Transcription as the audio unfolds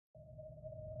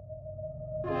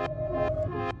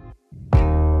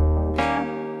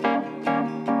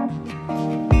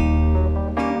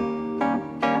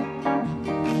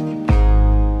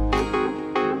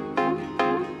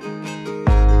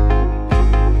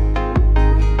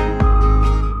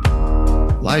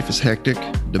Life is hectic,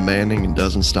 demanding, and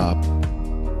doesn't stop.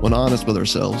 When honest with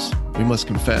ourselves, we must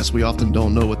confess we often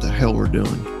don't know what the hell we're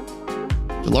doing.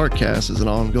 The Larkcast is an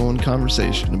ongoing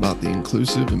conversation about the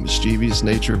inclusive and mischievous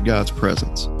nature of God's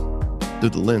presence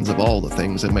through the lens of all the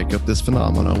things that make up this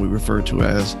phenomenon we refer to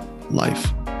as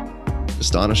life.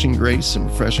 Astonishing grace and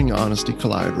refreshing honesty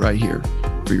collide right here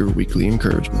for your weekly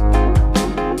encouragement.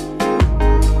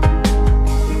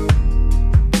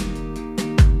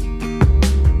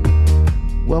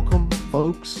 Welcome,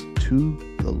 folks,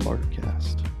 to the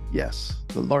Larkcast. Yes,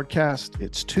 the Larkcast.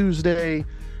 It's Tuesday.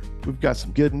 We've got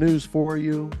some good news for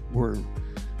you. We're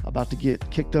about to get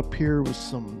kicked up here with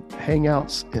some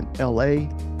hangouts in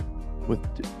LA with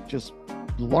just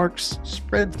larks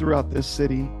spread throughout this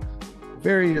city,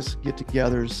 various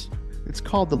get-togethers. It's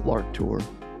called the Lark Tour.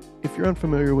 If you're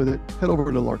unfamiliar with it, head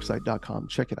over to larksite.com.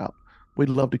 Check it out. We'd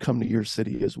love to come to your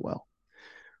city as well.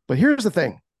 But here's the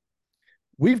thing.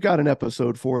 We've got an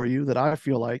episode for you that I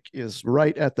feel like is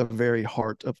right at the very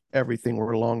heart of everything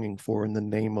we're longing for in the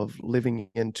name of living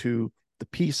into the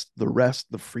peace, the rest,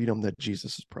 the freedom that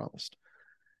Jesus has promised.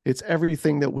 It's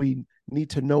everything that we need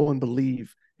to know and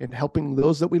believe in helping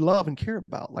those that we love and care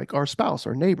about, like our spouse,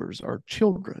 our neighbors, our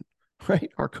children, right?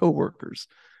 Our coworkers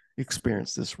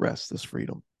experience this rest, this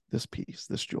freedom, this peace,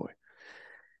 this joy.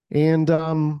 And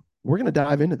we're going to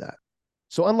dive into that.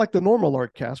 So unlike the normal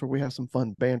Larkcast, where we have some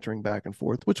fun bantering back and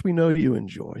forth, which we know you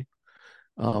enjoy,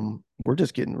 we're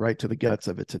just getting right to the guts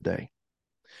of it today.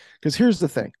 Because here's the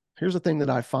thing. Here's the thing that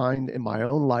I find in my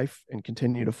own life and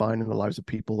continue to find in the lives of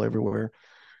people everywhere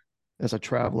as I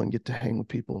travel and get to hang with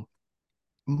people.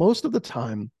 Most of the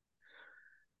time,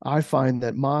 I find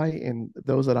that and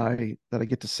those that I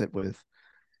get to sit with,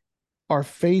 our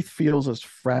faith feels as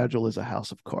fragile as a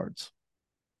house of cards.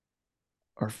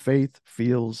 Our faith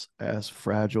feels as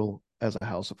fragile as a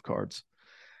house of cards.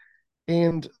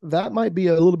 And that might be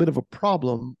a little bit of a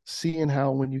problem, seeing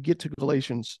how when you get to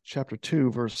Galatians chapter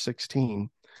 2, verse 16,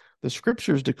 the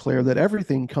scriptures declare that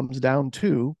everything comes down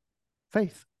to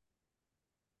faith.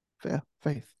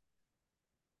 Faith.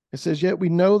 It says, yet we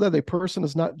know that a person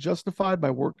is not justified by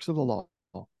works of the law,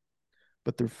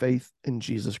 but through faith in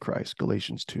Jesus Christ,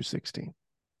 Galatians 2:16.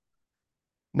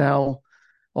 Now,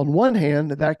 on one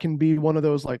hand, that can be one of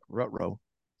those like rut-row,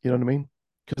 you know what I mean?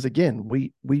 Because again,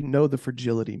 we know the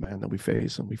fragility, man, that we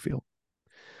face and we feel.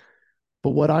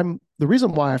 But the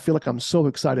reason why I feel like I'm so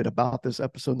excited about this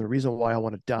episode, and the reason why I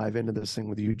want to dive into this thing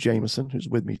with you, Jameson, who's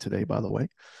with me today, by the way.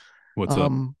 What's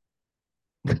up?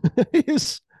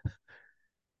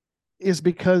 is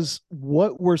because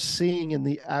what we're seeing in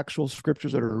the actual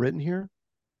scriptures that are written here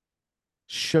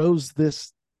shows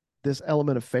this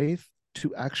element of faith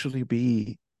to actually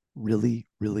be really,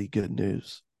 really good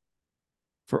news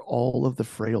for all of the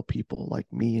frail people like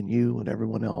me and you and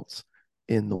everyone else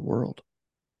in the world.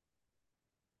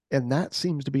 And that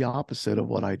seems to be opposite of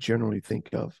what I generally think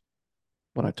of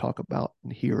when I talk about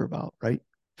and hear about, right?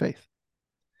 Faith.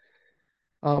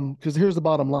 Because here's the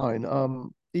bottom line.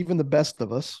 Even the best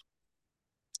of us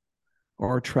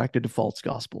are attracted to false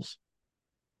gospels.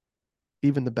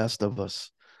 Even the best of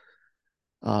us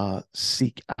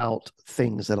seek out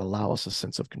things that allow us a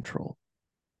sense of control.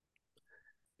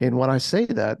 And when I say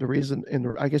that, the reason,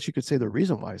 and I guess you could say the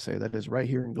reason why I say that is right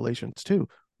here in Galatians 2.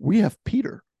 We have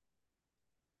Peter,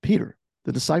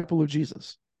 the disciple of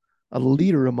Jesus, a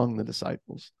leader among the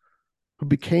disciples, who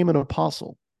became an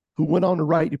apostle, who went on to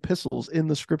write epistles in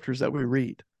the scriptures that we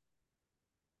read,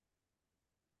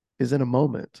 is in a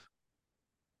moment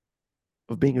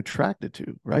of being attracted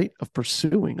to, right? Of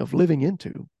pursuing, of living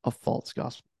into a false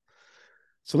gospel.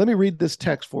 So let me read this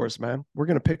text for us, man. We're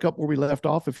going to pick up where we left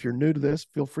off. If you're new to this,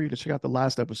 feel free to check out the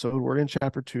last episode. We're in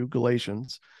chapter 2,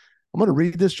 Galatians. I'm going to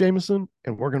read this, Jameson,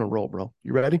 and we're going to roll, bro.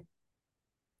 You ready?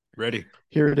 Ready.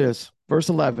 Here it is. Verse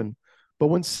 11. But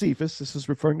when Cephas, this is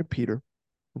referring to Peter,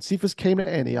 when Cephas came to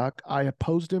Antioch, I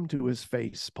opposed him to his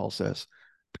face, Paul says,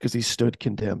 because he stood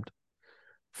condemned.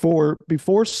 For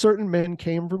before certain men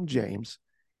came from James,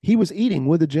 he was eating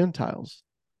with the Gentiles.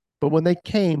 But when they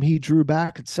came, he drew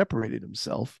back and separated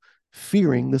himself,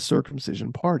 fearing the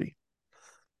circumcision party.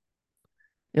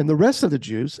 And the rest of the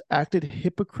Jews acted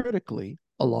hypocritically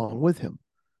along with him,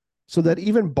 so that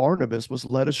even Barnabas was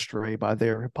led astray by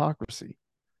their hypocrisy.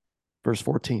 Verse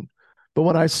 14. But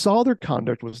when I saw their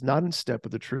conduct was not in step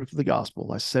with the truth of the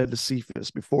gospel, I said to Cephas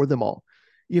before them all,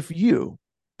 if you,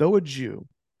 though a Jew,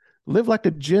 live like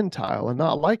a Gentile and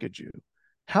not like a Jew,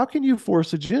 how can you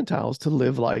force the Gentiles to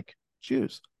live like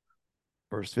Jews?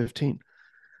 Verse 15.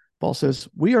 Paul says,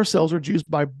 we ourselves are Jews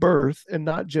by birth and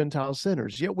not Gentile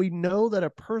sinners, yet we know that a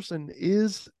person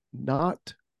is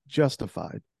not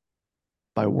justified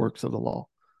by works of the law,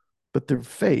 but through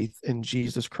faith in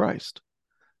Jesus Christ.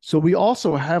 So we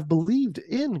also have believed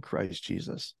in Christ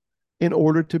Jesus in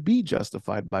order to be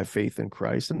justified by faith in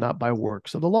Christ and not by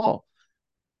works of the law.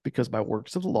 Because by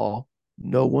works of the law,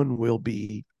 no one will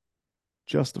be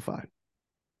justified.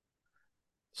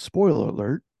 Spoiler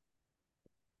alert,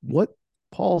 what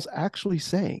Paul's actually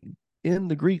saying in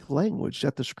the Greek language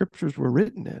that the scriptures were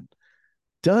written in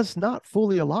does not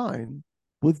fully align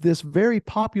with this very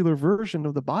popular version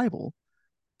of the Bible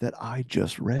that I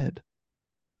just read.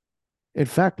 In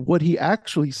fact, what he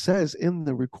actually says in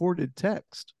the recorded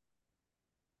text,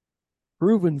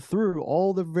 proven through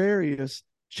all the various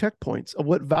checkpoints of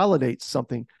what validates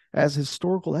something as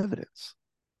historical evidence,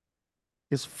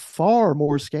 is far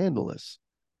more scandalous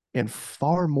and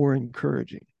far more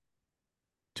encouraging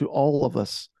to all of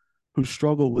us who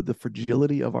struggle with the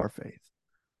fragility of our faith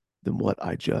than what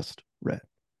I just read.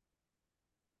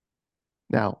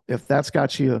 Now, if that's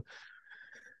got you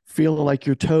feeling like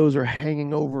your toes are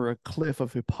hanging over a cliff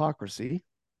of hypocrisy,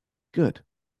 good.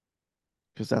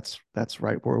 Because that's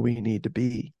right where we need to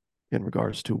be in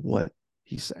regards to what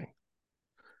he's saying.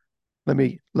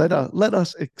 Let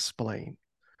us explain.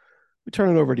 We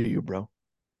turn it over to you, bro.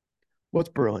 What's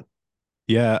brewing?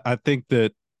 Yeah, I think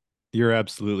that you're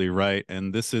absolutely right.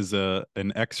 And this is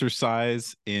an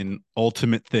exercise in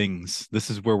ultimate things. This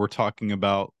is where we're talking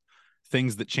about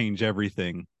things that change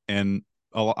everything. And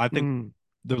I think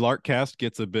the Larkcast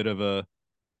gets a bit of a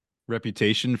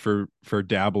reputation for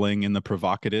dabbling in the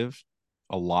provocative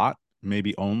a lot,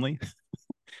 maybe only.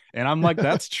 And I'm like,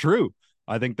 that's true.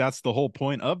 I think that's the whole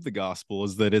point of the gospel,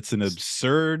 is that it's an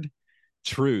absurd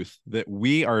truth that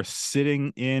we are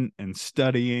sitting in and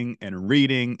studying and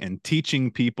reading and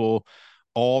teaching people,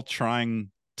 all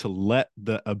trying to let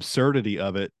the absurdity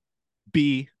of it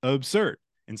be absurd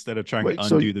instead of trying to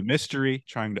undo the mystery,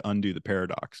 trying to undo the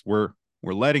paradox. We're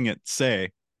letting it say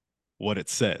what it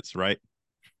says, right?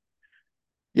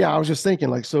 Yeah, I was just thinking,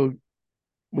 like, so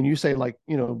when you say, like,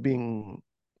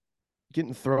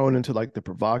 getting thrown into like the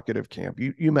provocative camp,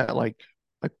 you meant like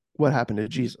what happened to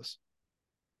Jesus?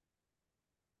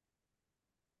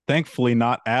 Thankfully,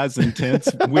 not as intense.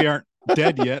 We aren't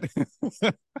dead yet.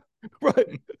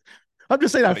 Right. I'm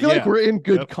just saying, I feel like we're in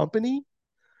good company.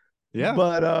 Yeah.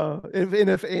 But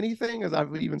if anything, as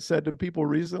I've even said to people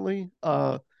recently,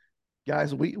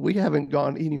 guys, we haven't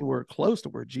gone anywhere close to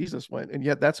where Jesus went, and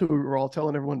yet that's who we were all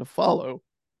telling everyone to follow.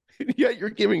 And yet you're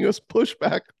giving us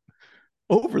pushback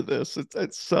over this.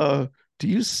 It's do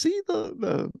you see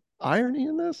the irony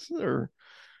in this?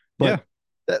 But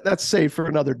that's saved for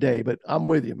another day. But I'm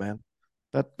with you, man.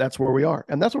 That's where we are,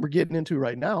 and that's what we're getting into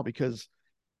right now. Because,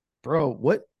 bro,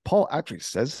 what Paul actually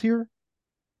says here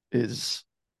is,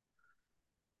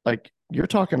 like, you're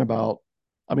talking about.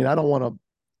 I mean, I don't want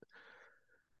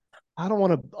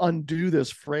to undo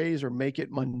this phrase or make it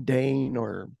mundane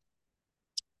or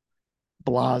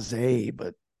blasé,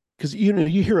 but because you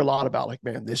hear a lot about, like,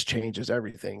 man, this changes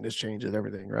everything,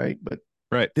 right? But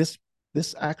this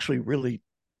actually really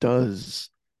does.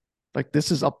 Like,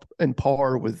 this is up in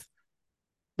par with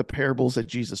the parables that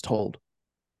Jesus told.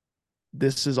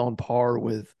 This is on par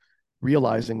with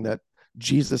realizing that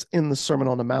Jesus in the Sermon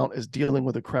on the Mount is dealing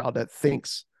with a crowd that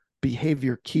thinks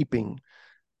behavior keeping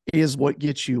is what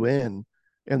gets you in,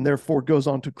 and therefore goes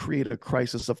on to create a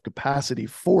crisis of capacity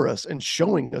for us and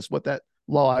showing us what that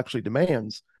law actually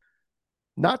demands,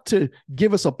 not to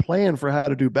give us a plan for how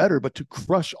to do better, but to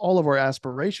crush all of our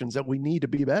aspirations that we need to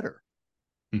be better.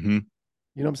 Mm-hmm.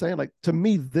 You know what I'm saying? Like, to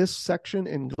me, this section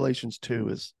in Galatians 2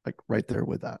 is like right there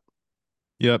with that.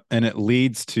 Yep. And it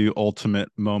leads to ultimate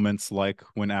moments like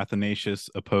when Athanasius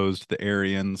opposed the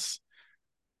Arians,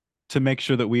 to make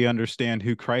sure that we understand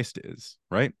who Christ is,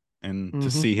 right? And to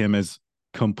see him as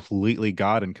completely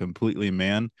God and completely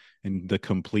man and the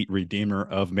complete redeemer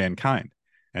of mankind.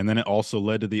 And then it also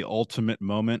led to the ultimate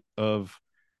moment of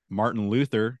Martin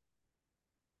Luther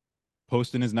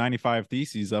posting his 95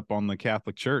 Theses up on the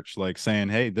Catholic Church, like saying,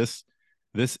 hey, this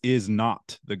is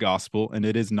not the gospel and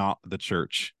it is not the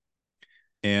church.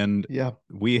 And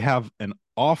we have an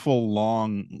awful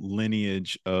long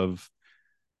lineage of,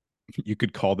 you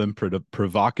could call them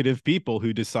provocative people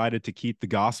who decided to keep the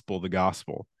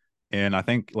gospel. And I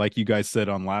think, like you guys said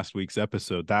on last week's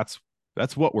episode, that's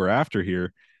what we're after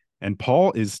here. And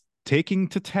Paul is taking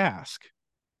to task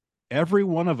every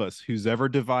one of us who's ever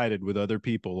divided with other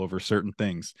people over certain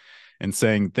things and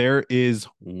saying there is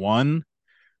one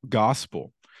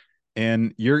gospel.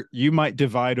 And you might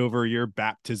divide over your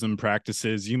baptism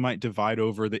practices. You might divide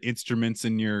over the instruments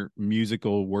in your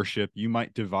musical worship. You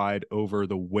might divide over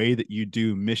the way that you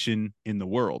do mission in the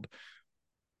world.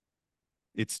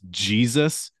 It's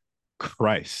Jesus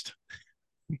Christ.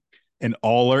 and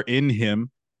all are in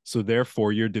him. So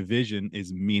therefore, your division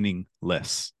is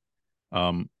meaningless.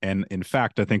 And in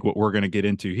fact, I think what we're going to get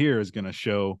into here is going to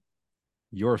show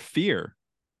your fear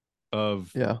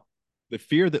of the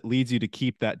fear that leads you to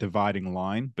keep that dividing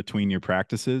line between your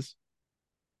practices.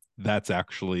 That's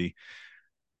actually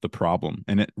the problem,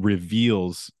 and it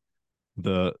reveals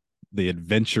the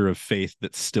adventure of faith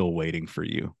that's still waiting for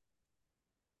you.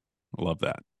 I love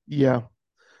that. Yeah.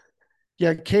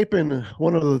 Yeah, Capon,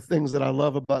 one of the things that I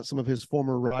love about some of his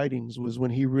former writings was when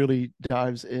he really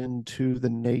dives into the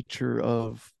nature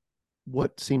of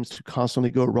what seems to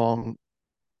constantly go wrong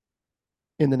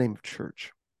in the name of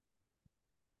church.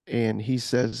 And he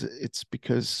says it's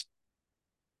because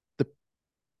the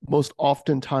most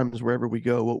oftentimes wherever we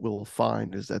go, what we'll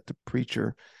find is that the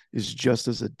preacher is just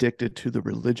as addicted to the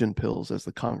religion pills as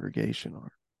the congregation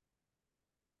are.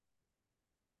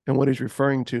 And what he's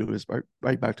referring to is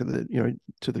right back to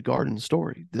the garden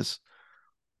story. This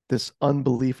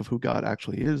unbelief of who God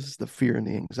actually is, the fear and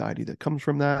the anxiety that comes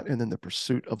from that, and then the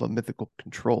pursuit of a mythical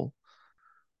control.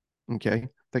 Okay,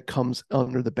 that comes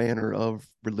under the banner of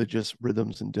religious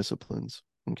rhythms and disciplines.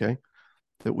 Okay,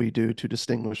 that we do to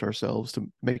distinguish ourselves,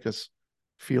 to make us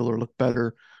feel or look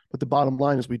better. But the bottom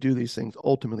line is we do these things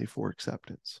ultimately for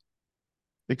acceptance.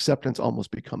 Acceptance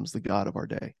almost becomes the God of our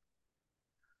day.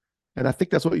 And I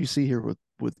think that's what you see here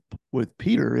with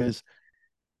Peter is,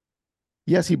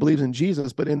 yes, he believes in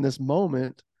Jesus, but in this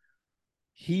moment,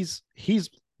 he's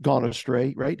gone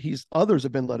astray, right? Others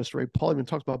have been led astray. Paul even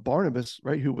talks about Barnabas,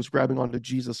 right, who was grabbing onto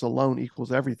Jesus alone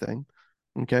equals everything.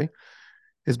 Okay,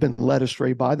 has been led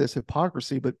astray by this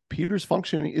hypocrisy. But Peter's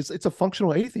functioning it's a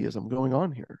functional atheism going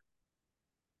on here.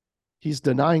 He's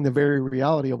denying the very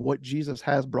reality of what Jesus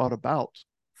has brought about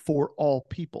for all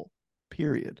people.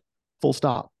 Period. Full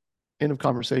stop. End of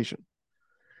conversation.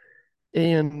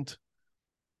 And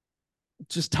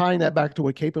just tying that back to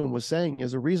what Capon was saying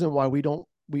is a reason why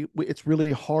it's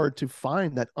really hard to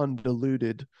find that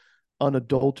undiluted,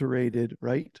 unadulterated,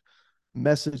 right,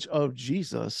 message of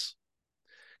Jesus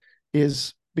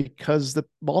is because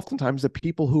oftentimes the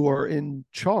people who are in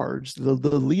charge, the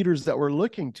leaders that we're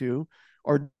looking to,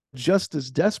 are just as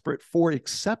desperate for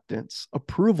acceptance,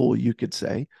 approval, you could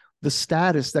say, the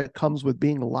status that comes with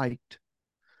being liked.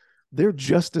 They're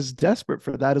just as desperate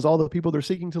for that as all the people they're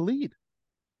seeking to lead.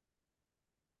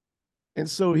 And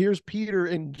so here's Peter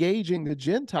engaging the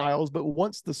Gentiles, but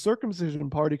once the circumcision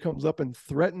party comes up and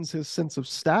threatens his sense of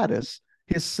status,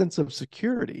 his sense of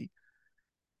security,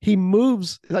 he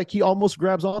moves, like he almost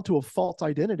grabs onto a false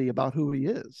identity about who he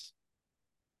is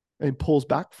and pulls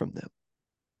back from them.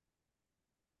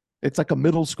 It's like a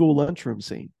middle school lunchroom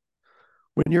scene.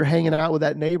 When you're hanging out with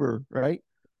that neighbor, right,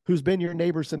 who's been your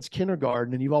neighbor since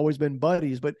kindergarten and you've always been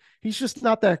buddies, but he's just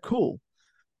not that cool.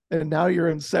 And now you're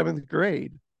in 7th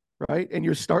grade, right? And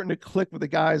you're starting to click with the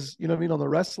guys, you know what I mean, on the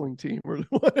wrestling team or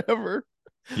whatever.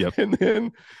 Yep.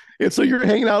 And so you're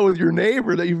hanging out with your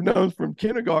neighbor that you've known from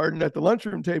kindergarten at the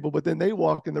lunchroom table, but then they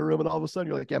walk in the room and all of a sudden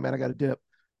you're like, yeah, man, I got a dip.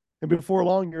 And before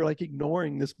long, you're like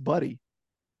ignoring this buddy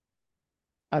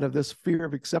out of this fear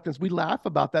of acceptance. We laugh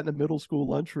about that in the middle school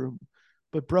lunchroom,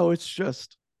 but bro, it's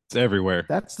everywhere.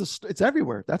 It's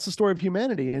everywhere. That's the story of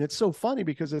humanity. And it's so funny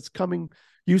because it's coming,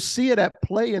 you see it at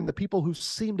play in the people who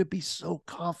seem to be so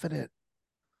confident,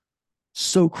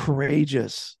 so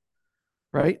courageous,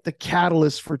 right? The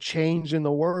catalyst for change in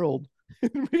the world.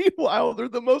 And meanwhile, they're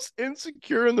the most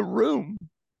insecure in the room.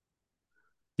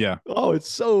 Yeah. Oh,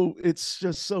 it's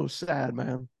just so sad,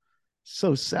 man.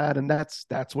 So sad. And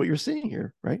that's what you're seeing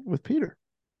here, right? With Peter.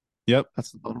 Yep.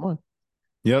 That's the bottom line.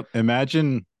 Yep.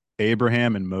 Imagine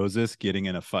Abraham and Moses getting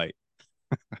in a fight.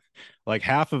 Like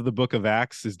half of the book of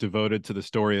Acts is devoted to the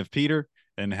story of Peter,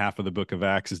 and half of the book of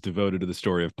Acts is devoted to the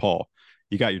story of Paul.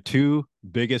 You got your two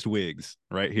biggest wigs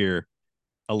right here,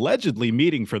 allegedly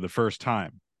meeting for the first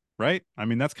time, right? I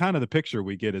mean, that's kind of the picture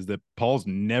we get, is that Paul's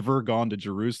never gone to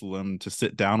Jerusalem to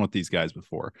sit down with these guys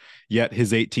before. Yet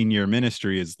his 18-year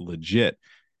ministry is legit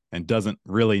and doesn't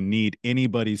really need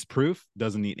anybody's proof,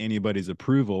 doesn't need anybody's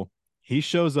approval. He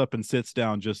shows up and sits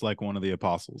down just like one of the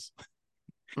apostles.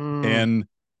 And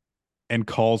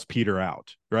calls Peter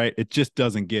out, right? It just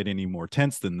doesn't get any more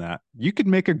tense than that. You could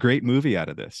make a great movie out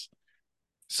of this.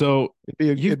 So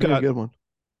it'd be a good one.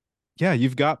 Yeah,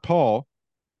 you've got Paul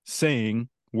saying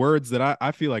words that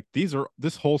I feel like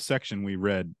this whole section we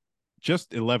read,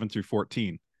 just 11 through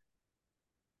 14,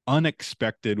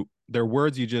 unexpected. They're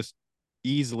words you just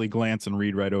easily glance and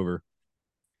read right over.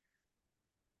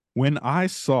 When I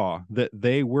saw that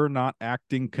they were not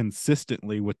acting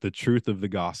consistently with the truth of the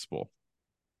gospel.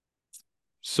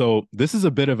 So this is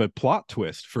a bit of a plot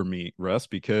twist for me, Russ,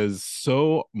 because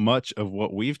so much of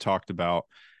what we've talked about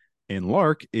in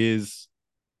Lark is,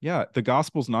 yeah, the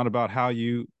gospel's not about how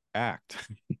you act.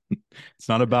 It's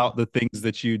not Yeah. about the things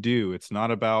that you do. It's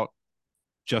not about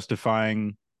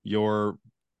justifying your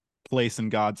place in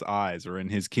God's eyes or in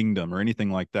his kingdom or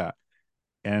anything like that.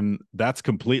 And that's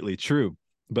completely true.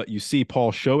 But you see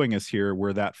Paul showing us here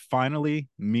where that finally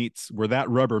meets, where that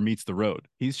rubber meets the road.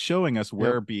 He's showing us Yep.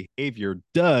 where behavior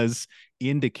does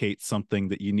indicate something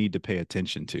that you need to pay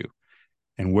attention to.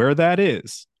 And where that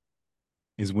is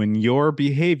when your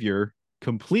behavior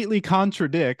completely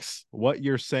contradicts what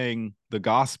you're saying the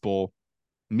gospel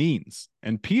means.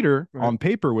 And Peter, Right. on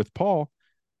paper with Paul,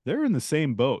 they're in the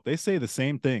same boat. They say the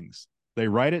same things, they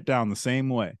write it down the same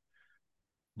way.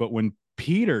 But when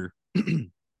Peter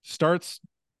starts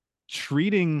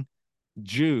treating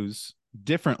Jews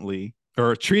differently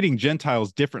or treating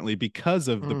Gentiles differently because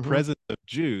of the Mm-hmm. presence of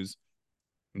Jews,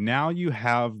 now you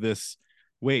have this,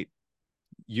 wait,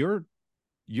 you're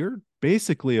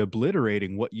basically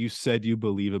obliterating what you said you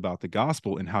believe about the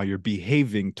gospel and how you're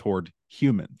behaving toward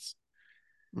humans.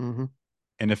 Mm-hmm.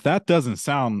 And if that doesn't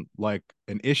sound like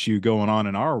an issue going on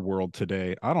in our world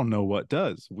today, I don't know what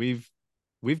does. We've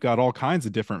got all kinds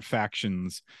of different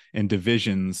factions and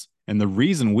divisions, and the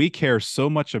reason we care so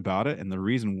much about it and the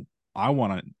reason I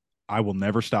will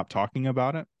never stop talking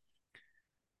about it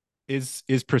is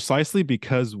precisely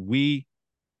because we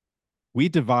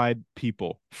divide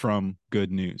people from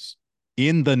good news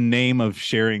in the name of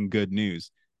sharing good news.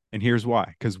 And here's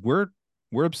why: because we're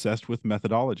obsessed with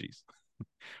methodologies.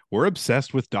 We're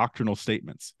obsessed with doctrinal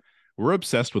statements. We're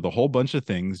obsessed with a whole bunch of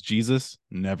things Jesus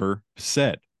never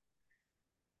said.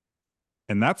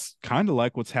 And that's kind of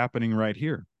like what's happening right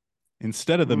here.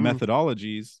 Instead of the Mm-hmm.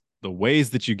 methodologies, the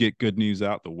ways that you get good news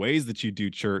out, the ways that you do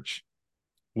church,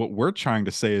 what we're trying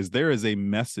to say is there is a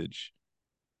message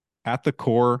at the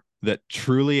core that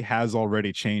truly has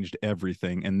already changed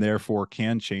everything and therefore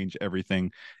can change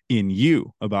everything in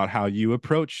you about how you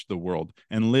approach the world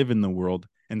and live in the world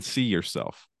and see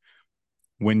yourself.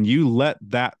 When you let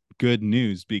that good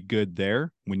news be good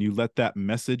there, when you let that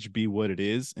message be what it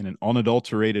is in an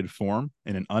unadulterated form,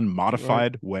 in an Right.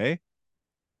 unmodified way,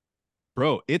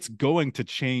 bro, it's going to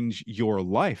change your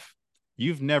life.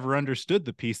 You've never understood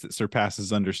the peace that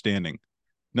surpasses understanding.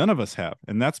 None of us have.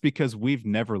 And that's because we've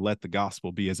never let the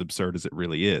gospel be as absurd as it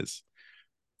really is.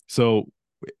 So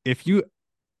if you,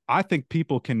 I think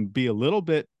people can be a little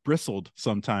bit bristled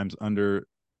sometimes under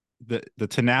the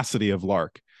tenacity of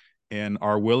Lark and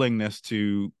our willingness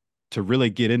to really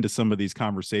get into some of these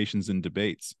conversations and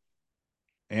debates.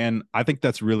 And I think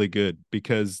that's really good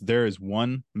because there is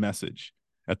one message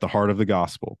at the heart of the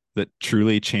gospel that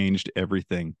truly changed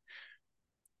everything.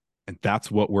 And that's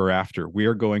what we're after. We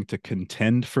are going to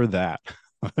contend for that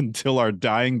until our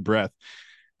dying breath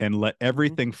and let Mm-hmm.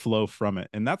 everything flow from it.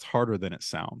 And that's harder than it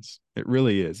sounds. It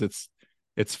really is.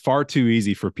 It's far too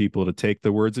easy for people to take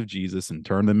the words of Jesus and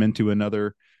turn them into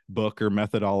another book or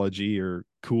methodology or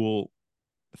cool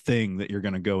thing that you're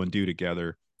going to go and do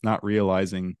together, not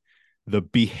realizing the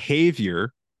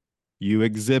behavior you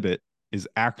exhibit is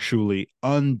actually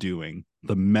undoing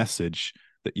the message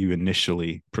that you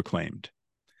initially proclaimed.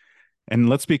 And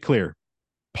let's be clear,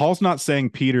 Paul's not saying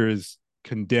Peter is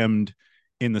condemned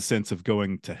in the sense of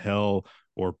going to hell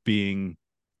or being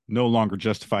no longer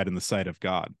justified in the sight of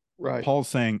God. Right. Paul's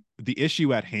saying the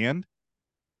issue at hand,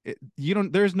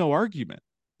 there's no argument.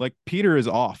 Like Peter is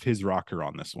off his rocker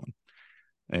on this one.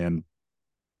 And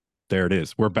there it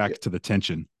is. We're Yeah. back to the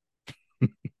tension.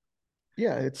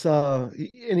 Yeah.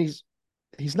 And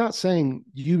he's not saying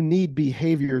you need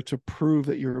behavior to prove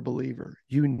that you're a believer.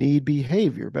 You need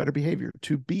behavior, better behavior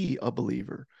to be a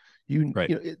believer. Right.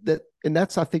 And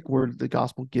that's I think where the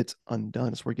gospel gets undone.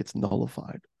 It's where it gets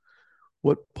nullified.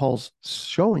 What Paul's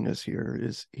showing us here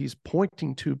is he's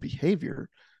pointing to behavior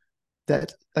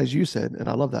that, as you said, and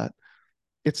I love that,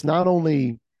 it's not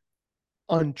only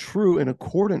untrue in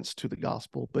accordance to the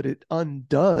gospel, but it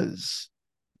undoes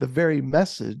the very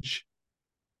message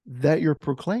that you're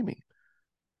proclaiming.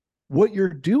 What you're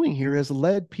doing here has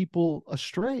led people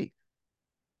astray.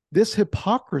 This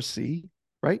hypocrisy,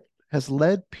 right, has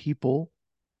led people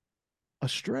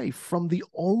astray from the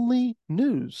only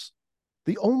news,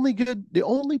 the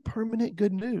only permanent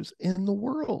good news in the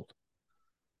world.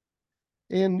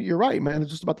 And you're right, man.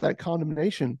 It's just about that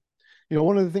condemnation.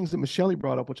 One of the things that Michelle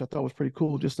brought up, which I thought was pretty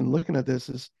cool, just in looking at this,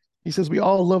 is he says we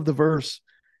all love the verse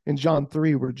in John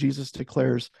 3 where Jesus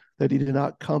declares that he did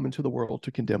not come into the world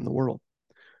to condemn the world.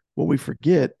 What we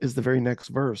forget is the very next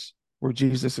verse where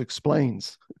Jesus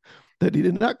explains that he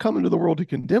did not come into the world to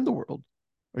condemn the world.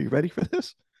 Are you ready for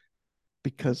this?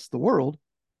 because the world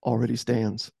already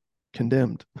stands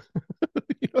condemned.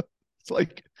 It's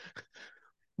like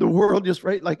the world just,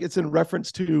 right? Like it's in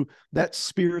reference to that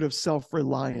spirit of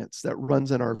self-reliance that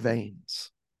runs in our veins.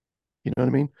 You know what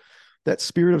I mean? That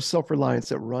spirit of self-reliance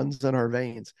that runs in our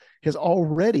veins has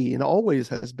already and always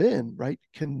has been, right,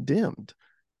 condemned.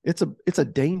 It's a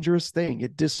dangerous thing.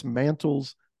 It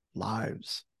dismantles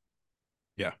lives.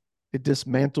 Yeah. It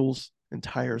dismantles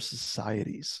entire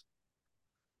societies.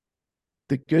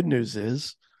 The good news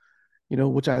is,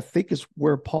 which I think is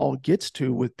where Paul gets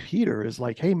to with Peter, is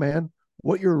like, hey man,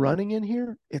 what you're running in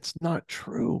here, it's not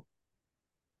true.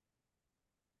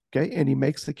 Okay. And he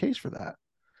makes the case for that.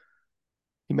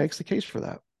 He makes the case for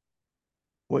that.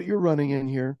 What you're running in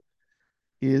here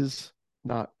is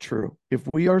not true. If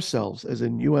we ourselves, as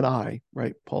in you and I,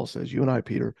 right? Paul says, you and I,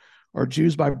 Peter, are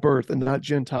Jews by birth and not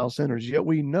Gentile sinners, yet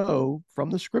we know from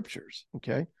the scriptures,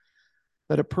 okay,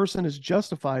 that a person is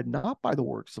justified not by the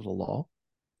works of the law,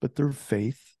 but through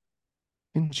faith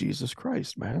in Jesus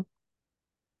Christ, man.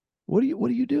 What are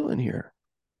you doing here?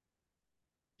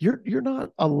 You're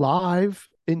not alive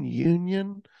in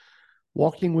union,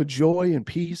 walking with joy and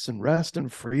peace and rest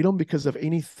and freedom because of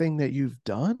anything that you've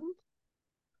done.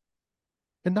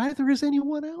 And neither is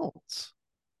anyone else.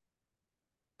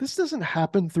 This doesn't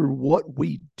happen through what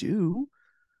we do.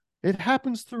 It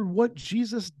happens through what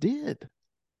Jesus did.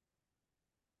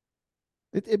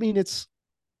 I mean, it's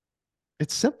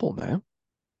simple, man,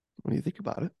 when you think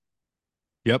about it.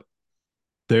 Yep.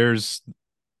 There's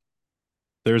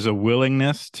a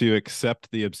willingness to accept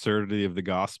the absurdity of the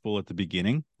gospel at the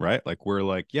beginning, right? Like we're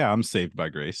like, yeah, I'm saved by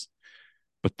grace.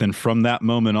 But then from that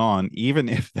moment on, even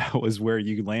if that was where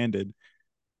you landed,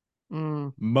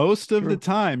 most of the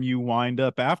time you wind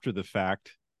up after the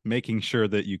fact making sure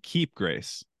that you keep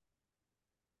grace.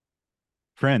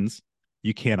 Friends,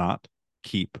 you cannot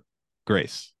keep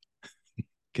grace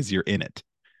because you're in it.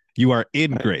 You are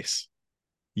in grace.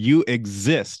 You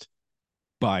exist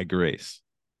by grace.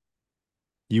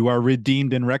 You are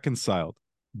redeemed and reconciled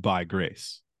by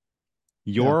grace.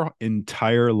 Your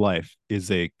entire life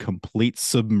is a complete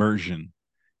submersion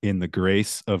in the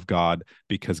grace of God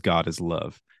because God is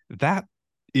love. That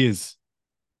is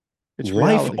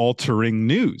life-altering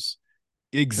news.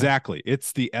 Exactly. Yeah.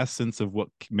 It's the essence of what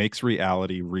makes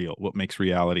reality real, what makes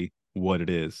reality what it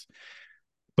is.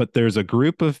 But there's a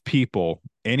group of people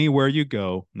anywhere you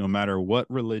go, no matter what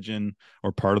religion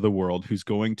or part of the world, who's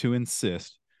going to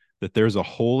insist that there's a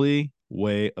holy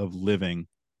way of living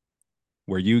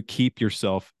where you keep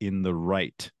yourself in the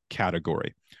right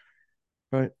category.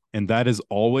 Right. And that is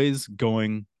always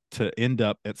going to end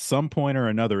up at some point or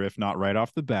another, if not right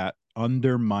off the bat,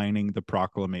 undermining the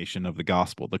proclamation of the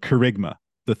gospel, the kerygma,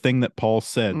 the thing that Paul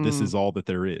said, this is all that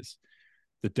there is.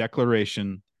 The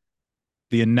declaration,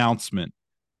 the announcement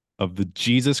of the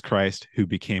Jesus Christ who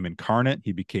became incarnate,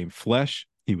 he became flesh,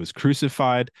 he was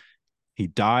crucified, he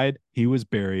died, he was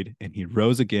buried, and he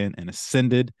rose again and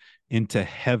ascended into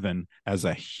heaven as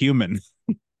a human.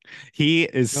 He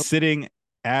is sitting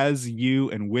as you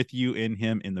and with you in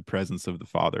him in the presence of the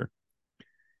Father.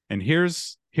 And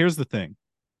here's the thing.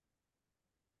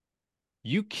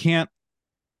 You can't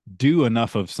do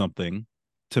enough of something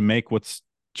to make what's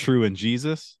true in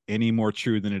Jesus any more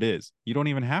true than it is. You don't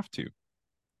even have to.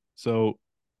 So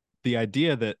the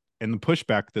idea that, and the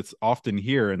pushback that's often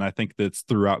here, and I think that's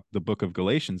throughout the book of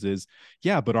Galatians is,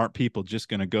 yeah, but aren't people just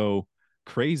going to go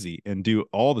crazy and do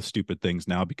all the stupid things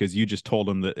now because you just told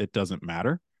them that it doesn't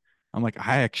matter? I'm like,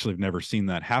 I actually have never seen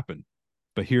that happen.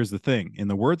 But here's the thing. In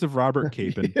the words of Robert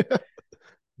Capon,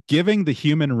 giving the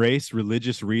human race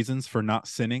religious reasons for not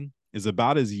sinning is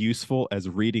about as useful as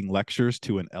reading lectures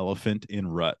to an elephant in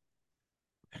rut.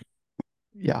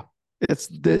 Yeah. It's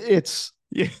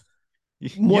yeah.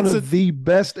 one of the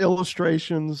best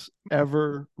illustrations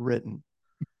ever written.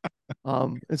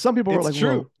 And some people were like,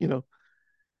 true. Well,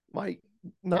 might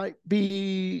not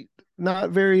be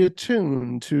not very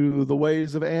attuned to the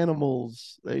ways of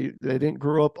animals. They didn't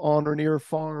grow up on or near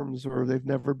farms, or they've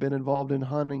never been involved in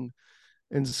hunting.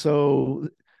 And so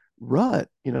rut,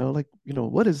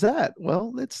 what is that?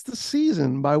 Well, it's the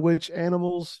season by which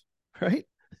animals, right,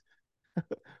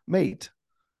 mate.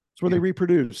 It's where they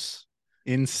reproduce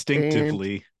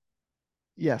instinctively. And,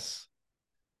 yes.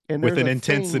 And with an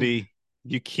intensity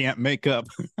you can't make up.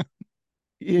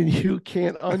 And you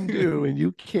can't undo and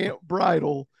you can't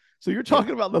bridle. So you're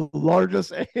talking about the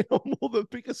largest animal, the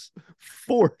biggest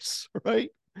force, right?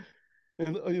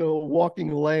 And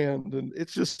walking land, and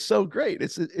it's just so great.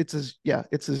 It's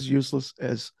as useless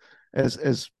as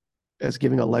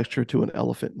giving a lecture to an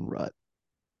elephant in rut.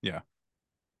 Yeah.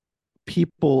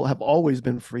 people have always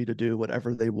been free to do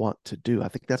whatever they want to do. I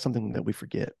think that's something that we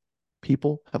forget.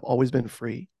 People have always been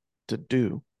free to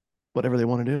do whatever they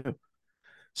want to do.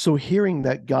 So hearing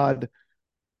that God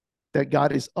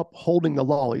is upholding the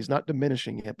law, he's not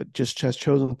diminishing it, but just has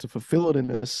chosen to fulfill it in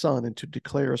his son and to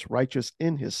declare us righteous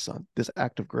in his son, this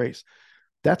act of grace.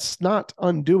 That's not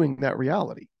undoing that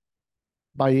reality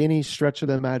by any stretch of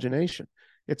the imagination.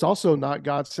 It's also not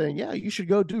God saying, yeah, you should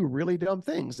go do really dumb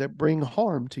things that bring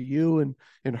harm to you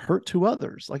and hurt to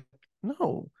others. Like,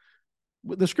 no,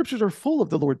 the scriptures are full of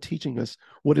the Lord teaching us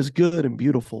what is good and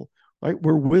beautiful, right?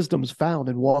 Where wisdom's found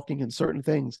in walking in certain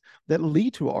things that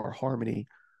lead to our harmony,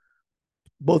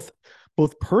 both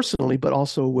personally, but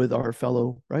also with our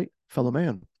fellow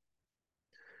man.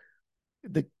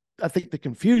 I think the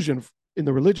confusion in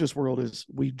the religious world is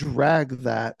we drag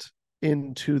that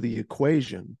into the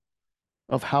equation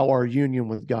of how our union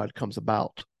with God comes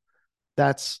about.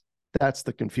 That's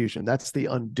the confusion. That's the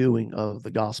undoing of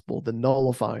the gospel, the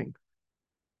nullifying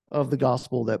of the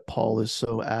gospel that Paul is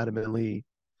so adamantly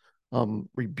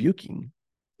rebuking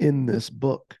in this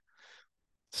book.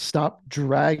 Stop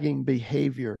dragging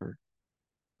behavior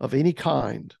of any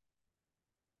kind.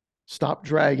 Stop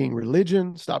dragging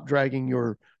religion. Stop dragging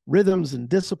your rhythms and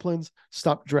disciplines.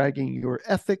 Stop dragging your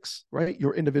ethics, right?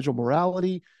 Your individual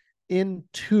morality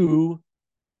into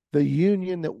the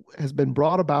union that has been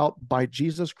brought about by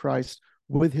Jesus Christ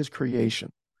with his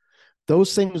creation.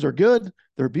 Those things are good.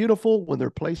 They're beautiful when they're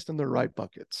placed in their right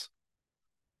buckets.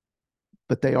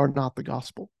 But they are not the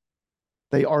gospel.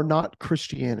 They are not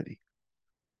Christianity.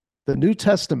 The New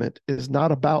Testament is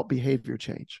not about behavior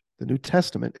change. The New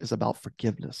Testament is about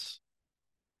forgiveness.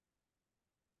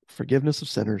 Forgiveness of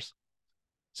sinners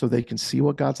so they can see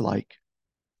what God's like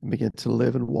and begin to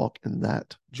live and walk in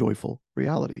that joyful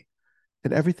reality.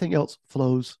 And everything else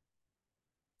flows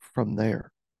from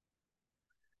there.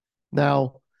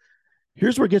 Now,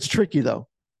 here's where it gets tricky, though,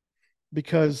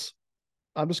 because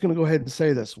I'm just going to go ahead and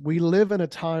say this. We live in a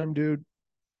time, dude.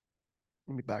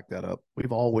 Let me back that up.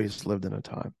 We've always lived in a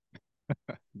time.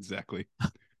 Exactly.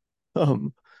 Good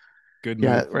move.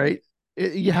 Yeah, right.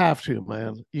 You have to,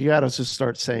 man. You got to just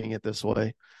start saying it this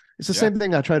way. It's the same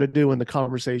thing I try to do in the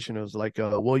conversation. It was like, well,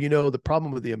 the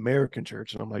problem with the American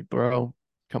church. And I'm like, bro,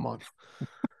 come on.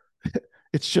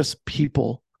 It's just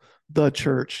people, the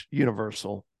church,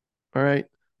 universal. All right.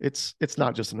 It's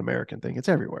not just an American thing. It's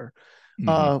everywhere.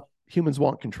 Mm-hmm. Humans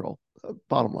want control,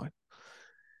 bottom line.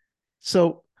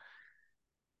 So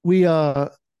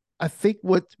I think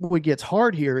what gets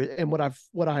hard here, and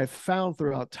what I've found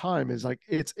throughout time, is like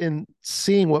it's in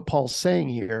seeing what Paul's saying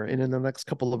here and in the next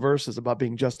couple of verses about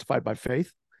being justified by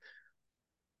faith,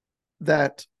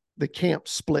 that the camp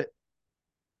split.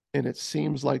 And it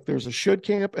seems like there's a should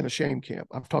camp and a shame camp.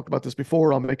 I've talked about this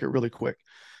before. I'll make it really quick.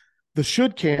 The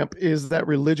should camp is that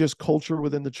religious culture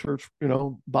within the church,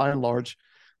 by and large,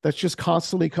 that's just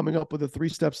constantly coming up with the 3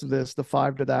 steps to this, the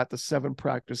 5 to that, the 7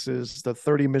 practices, the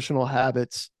 30 missional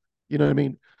habits, you know what I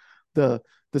mean? The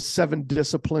 7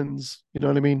 disciplines, you know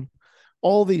what I mean?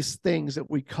 All these things that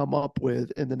we come up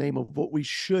with in the name of what we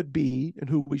should be and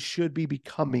who we should be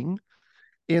becoming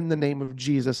in the name of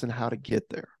Jesus and how to get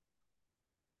there.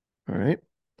 All right.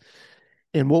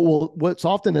 And what's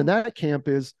often in that camp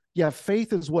is,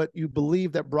 faith is what you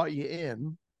believe that brought you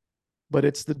in, but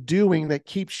it's the doing that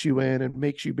keeps you in and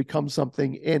makes you become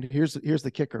something. And here's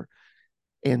the kicker,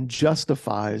 and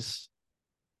justifies.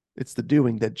 It's the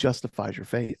doing that justifies your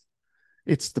faith.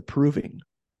 It's the proving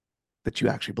that you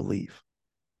actually believe.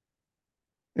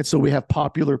 And so we have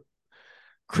popular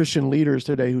Christian leaders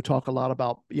today who talk a lot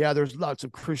about, there's lots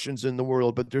of Christians in the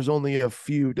world, but there's only a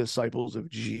few disciples of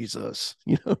Jesus.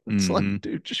 It's like,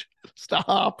 dude,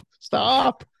 stop.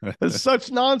 It's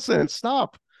such nonsense.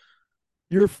 Stop.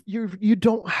 You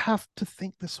don't have to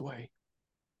think this way.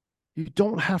 You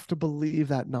don't have to believe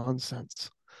that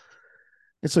nonsense.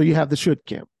 And so you have the should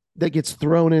camp that gets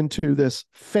thrown into this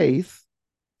faith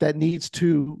that needs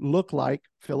to look like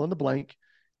fill in the blank,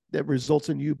 that results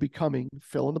in you becoming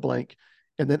fill in the blank,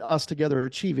 and then us together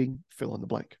achieving fill in the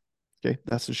blank. Okay,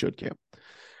 that's the should camp.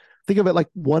 Think of it like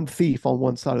one thief on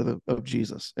one side of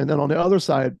Jesus, and then on the other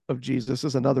side of Jesus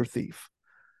is another thief.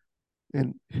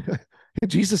 And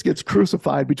Jesus gets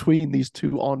crucified between these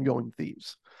 2 ongoing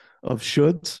thieves of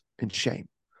shoulds and shame.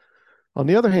 On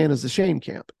the other hand is the shame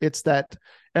camp. It's that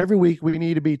every week we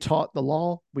need to be taught the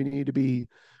law. We need to be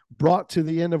brought to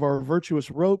the end of our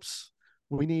virtuous ropes.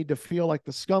 We need to feel like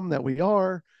the scum that we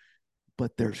are.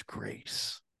 But there's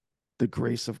grace, the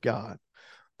grace of God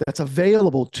that's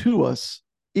available to us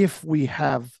if we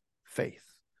have faith.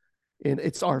 And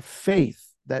it's our faith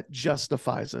that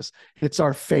justifies us. It's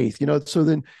our faith, you know. So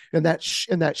then in that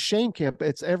shame camp,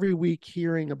 it's every week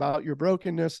hearing about your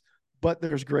brokenness, but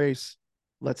there's grace.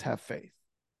 Let's have faith,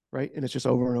 right? And it's just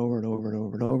over and over and over and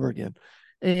over and over again.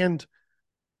 And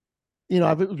you know,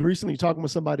 I was recently talking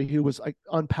with somebody who was like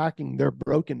unpacking their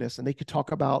brokenness, and they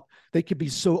could be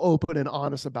so open and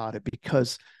honest about it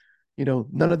because, you know,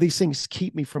 none of these things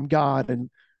keep me from God, and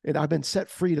I've been set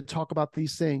free to talk about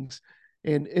these things.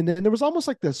 And then there was almost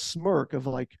like this smirk of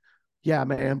like, yeah,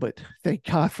 man, but thank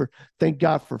God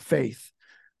for faith.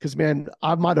 Because man,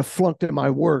 I might have flunked in my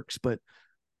works, but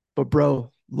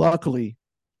bro, luckily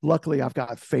I've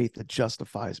got faith that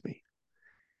justifies me.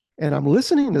 And I'm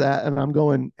listening to that and I'm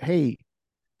going, hey,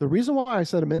 the reason why I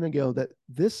said a minute ago that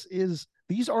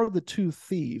these are the two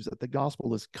thieves that the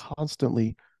gospel is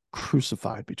constantly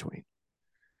crucified between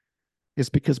is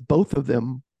because both of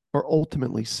them are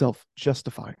ultimately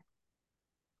self-justifying.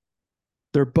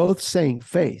 They're both saying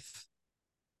faith,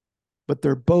 but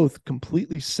they're both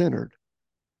completely centered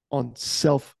on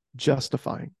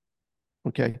self-justifying,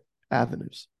 okay,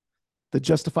 avenues. The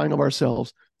justifying of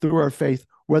ourselves through our faith,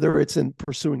 whether it's in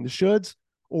pursuing the shoulds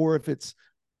or if it's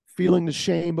feeling the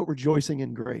shame but rejoicing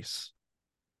in grace.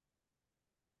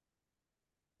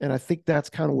 And I think that's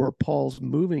kind of where Paul's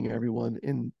moving everyone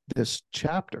in this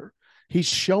chapter. He's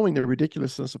showing the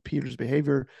ridiculousness of Peter's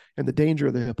behavior and the danger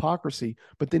of the hypocrisy,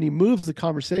 but then he moves the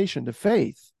conversation to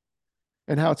faith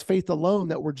and how it's faith alone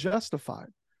that we're justified.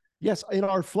 Yes, in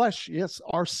our flesh, yes,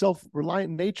 our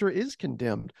self-reliant nature is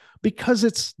condemned because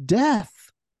it's death.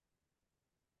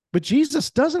 But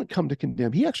Jesus doesn't come to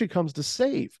condemn. He actually comes to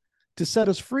save, to set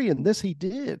us free, and this he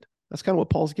did. That's kind of what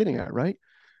Paul's getting at, right?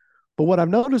 But what I've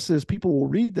noticed is people will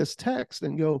read this text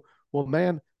and go, well,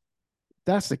 man,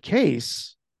 that's the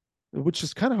case, which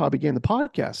is kind of how I began the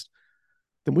podcast.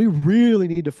 Then we really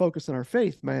need to focus on our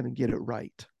faith, man, and get it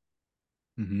right.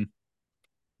 Mm-hmm.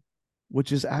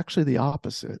 Which is actually the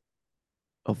opposite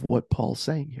of what Paul's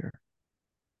saying here.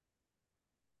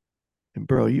 And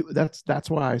bro, that's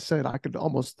why I said I could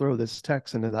almost throw this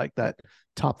text into like that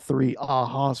top 3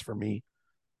 ahas for me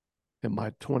in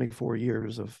my 24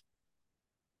 years of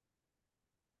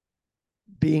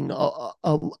being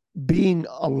being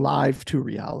alive to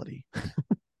reality.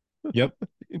 Yep.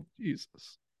 In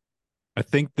Jesus. I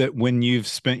think that when you've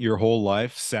spent your whole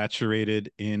life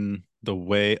saturated in the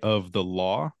way of the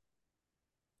law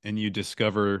and you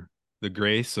discover the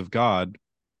grace of God,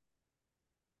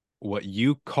 what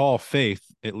you call faith,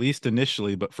 at least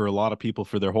initially, but for a lot of people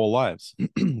for their whole lives,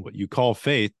 what you call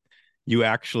faith, you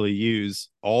actually use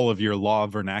all of your law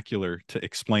vernacular to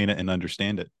explain it and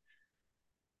understand it,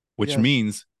 which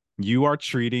means you are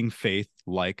treating faith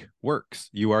like works.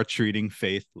 You are treating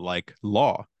faith like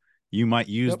law. You might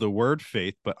use the word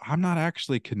faith, but I'm not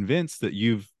actually convinced that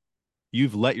you've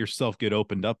let yourself get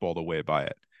opened up all the way by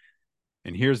it.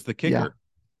 And here's the kicker.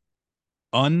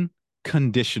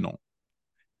 Unconditional.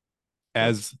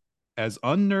 As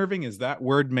unnerving as that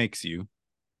word makes you,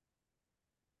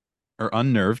 or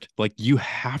unnerved, like you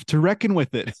have to reckon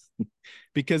with it.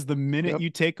 Because the minute you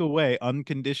take away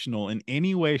unconditional in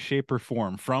any way, shape, or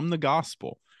form from the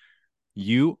gospel,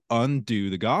 you undo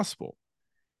the gospel.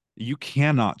 You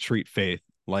cannot treat faith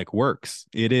like works.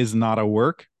 It is not a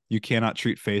work. You cannot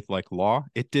treat faith like law.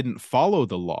 It didn't follow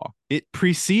the law. It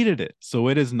preceded it. So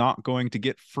it is not going to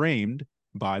get framed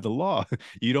by the law.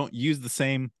 You don't use the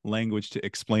same language to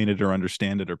explain it or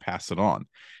understand it or pass it on.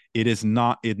 It is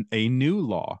not in a new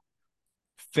law.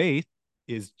 Faith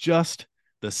is just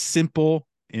the simple,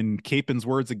 in Capen's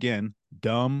words again,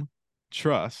 dumb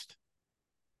trust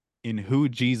in who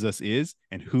Jesus is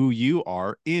and who you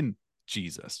are in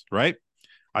Jesus, right?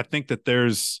 I think that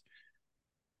there's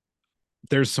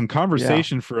some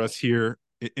conversation for us here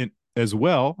as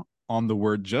well on the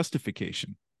word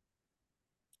justification.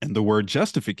 And the word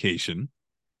justification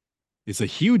is a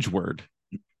huge word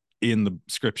in the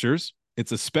scriptures.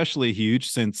 It's especially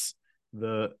huge since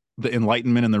the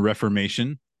Enlightenment and the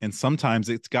Reformation, and sometimes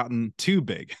it's gotten too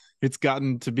big. It's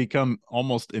gotten to become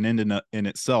almost an end in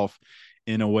itself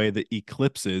in a way that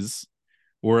eclipses,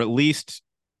 or at least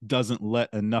doesn't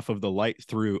let enough of the light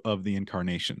through of the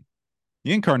incarnation.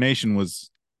 The incarnation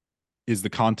is the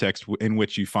context in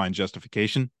which you find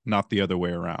justification, not the other way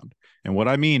around. And what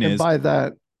I mean is, by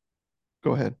that,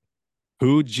 go ahead.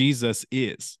 Who Jesus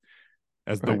is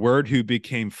as the word who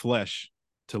became flesh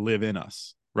to live in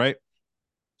us, right?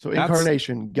 So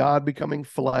incarnation, God becoming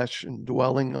flesh and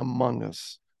dwelling among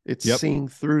us. It's seen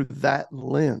through that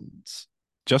lens.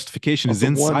 Justification is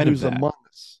inside of that. Among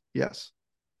us. Yes.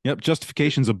 Yep.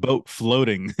 Justification's a boat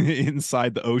floating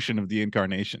inside the ocean of the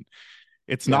incarnation.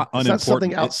 It's Yeah. not It's not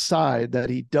something unimportant. outside that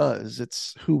he does.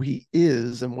 It's who he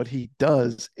is and what he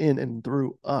does in and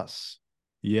through us.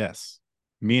 Yes.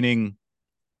 Meaning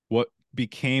what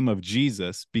became of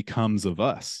Jesus becomes of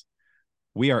us.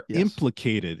 We are Yes.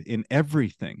 implicated in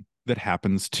everything that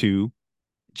happens to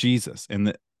Jesus and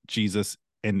that Jesus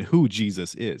and who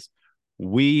Jesus is.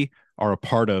 We are a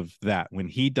part of that. When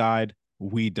he died,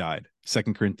 we died.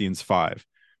 2 Corinthians 5.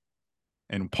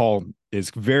 And Paul is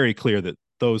very clear that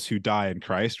those who die in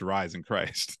Christ rise in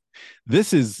Christ.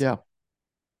 This is Yeah.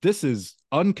 this is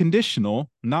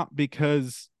unconditional, not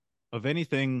because of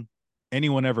anything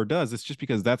anyone ever does. It's just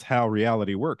because that's how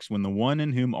reality works. When the one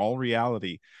in whom all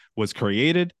reality was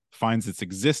created finds its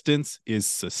existence, is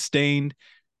sustained,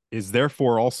 is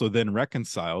therefore also then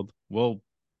reconciled, well,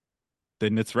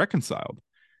 then it's reconciled.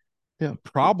 Yeah. The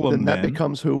problem Then that then,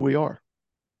 becomes who we are.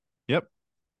 yep,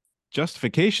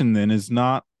 justification then is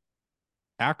not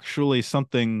actually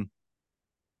something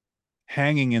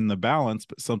hanging in the balance,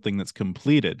 but something that's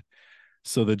completed.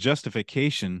 So the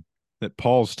justification that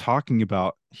Paul's talking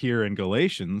about here in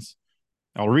Galatians,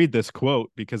 I'll read this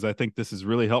quote because I think this is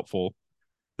really helpful.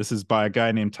 This is by a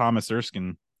guy named Thomas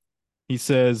Erskine. He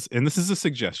says, and this is a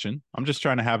suggestion. I'm just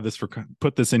trying to have this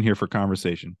put this in here for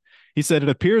conversation. He said, it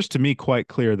appears to me quite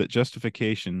clear that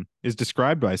justification is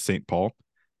described by St. Paul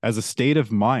as a state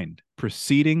of mind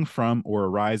proceeding from or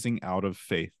arising out of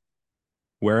faith.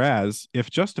 Whereas if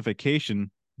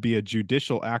justification be a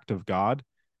judicial act of God,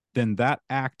 then that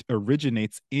act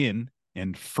originates in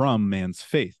and from man's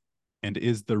faith and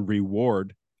is the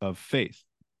reward of faith.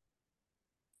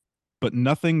 But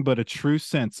nothing but a true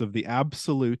sense of the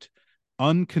absolute,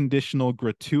 unconditional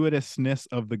gratuitousness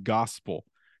of the gospel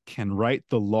can write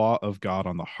the law of God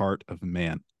on the heart of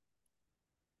man.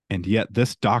 And yet,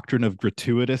 this doctrine of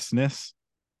gratuitousness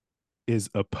is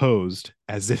opposed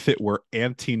as if it were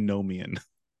antinomian.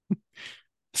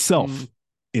 Self,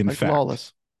 in Like fact,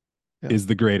 lawless. Yeah. is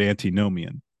the great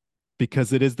antinomian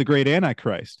because it is the great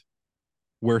antichrist,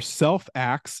 where self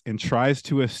acts and tries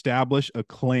to establish a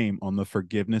claim on the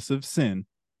forgiveness of sin,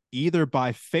 either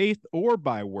by faith or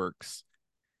by works.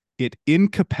 It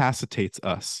incapacitates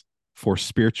us for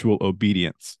spiritual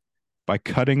obedience by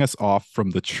cutting us off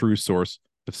from the true source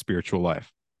of spiritual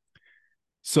life.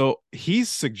 So he's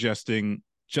suggesting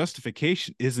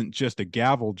justification isn't just a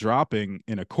gavel dropping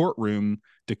in a courtroom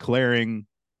declaring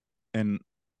an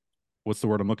what's the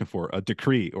word I'm looking for? A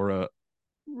decree or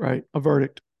Right. A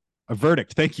verdict. a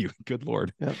verdict. Thank you. Good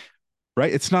Lord. Yeah.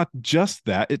 Right? It's not just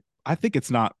that. I think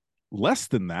it's not less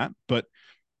than that, but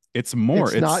it's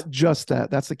more. It's not just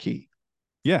that. That's the key.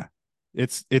 Yeah.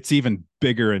 It's even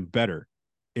bigger and better.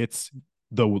 It's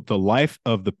the life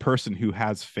of the person who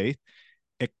has faith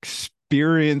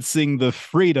experiencing the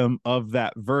freedom of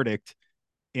that verdict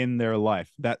in their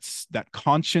life. That's that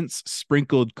conscience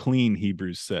sprinkled clean,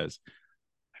 Hebrews says.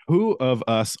 Who of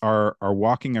us are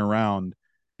walking around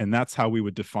and that's how we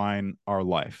would define our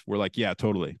life? We're like, yeah,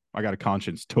 totally. I got a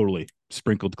conscience totally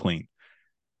sprinkled clean.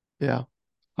 Yeah.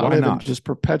 I Why live in not? just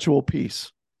perpetual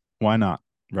peace. Why not?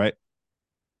 Right?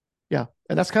 Yeah.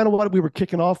 And that's kind of what we were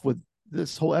kicking off with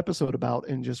this whole episode about,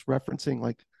 and just referencing,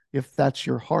 like, if that's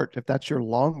your heart, if that's your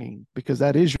longing, because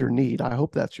that is your need. I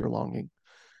hope that's your longing.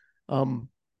 And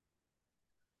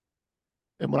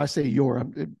when I say your,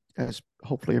 as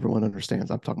hopefully everyone understands,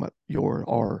 I'm talking about your,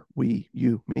 our, we,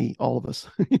 you, me, all of us.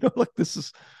 Like this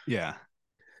is. Yeah.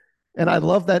 And I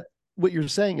love that what you're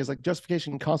saying is like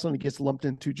justification constantly gets lumped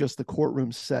into just the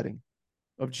courtroom setting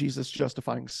of Jesus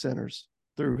justifying sinners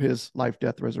through his life,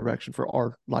 death, resurrection for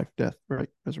our life, death, right,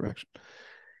 resurrection.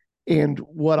 And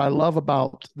what I love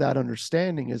about that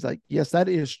understanding is like, yes, that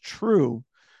is true,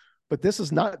 but this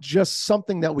is not just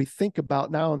something that we think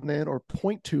about now and then or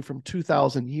point to from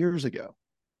 2,000 years ago.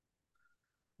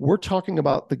 We're talking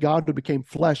about the God who became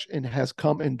flesh and has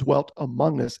come and dwelt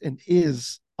among us and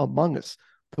is among us,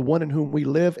 the one in whom we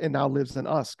live and now lives in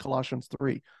us, Colossians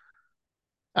 3.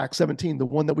 Acts 17, the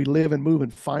one that we live and move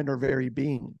and find our very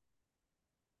being.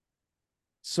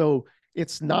 So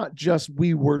it's not just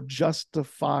we were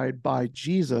justified by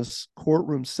Jesus,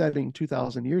 courtroom setting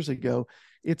 2,000 years ago.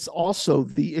 It's also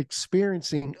the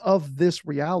experiencing of this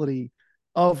reality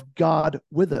of God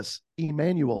with us,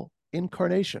 Emmanuel,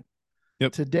 incarnation.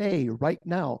 Yep. Today, right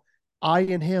now, I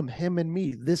and him and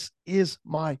me, this is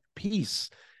my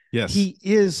peace. Yes. He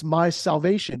is my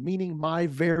salvation, meaning my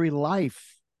very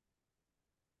life.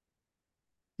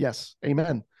 Yes,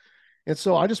 amen. And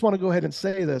so I just want to go ahead and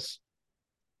say this.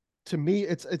 To me,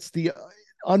 it's the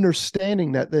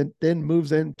understanding that then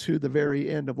moves into the very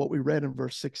end of what we read in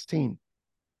verse 16.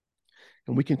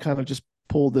 And we can kind of just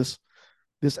pull this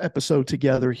episode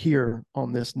together here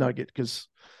on this nugget, because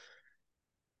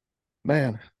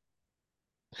Man,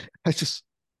 I just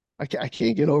I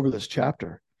can't get over this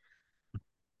chapter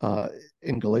uh,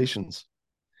 in Galatians.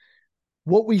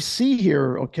 What we see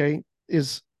here, okay,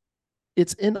 is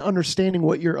it's in understanding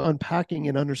what you're unpacking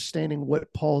and understanding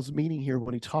what Paul's meaning here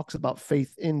when he talks about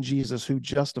faith in Jesus who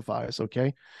justifies,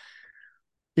 okay?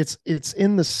 It's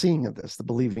in the seeing of this, the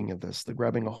believing of this, the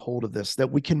grabbing a hold of this, that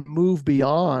we can move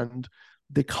beyond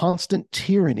the constant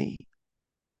tyranny,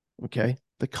 okay?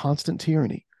 The constant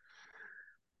tyranny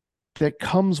that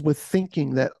comes with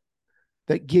thinking that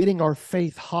getting our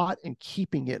faith hot and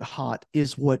keeping it hot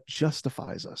is what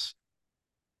justifies us.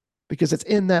 Because it's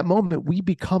in that moment we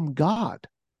become God.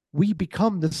 We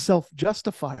become the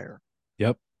self-justifier.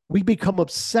 Yep. We become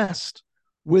obsessed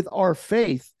with our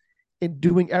faith and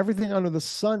doing everything under the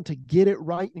sun to get it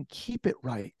right and keep it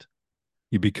right.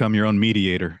 You become your own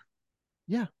mediator.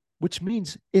 Yeah, which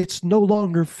means it's no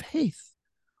longer faith.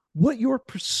 What you're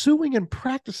pursuing and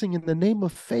practicing in the name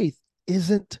of faith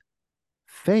isn't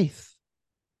faith.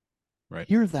 Right.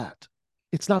 Hear that.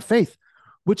 It's not faith,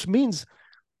 which means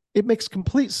it makes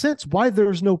complete sense why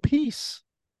there's no peace,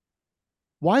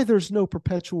 why there's no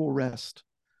perpetual rest,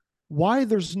 why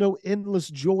there's no endless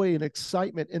joy and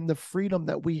excitement in the freedom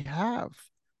that we have.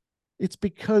 It's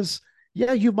because,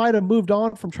 yeah, you might have moved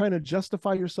on from trying to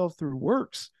justify yourself through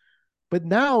works, but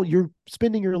now you're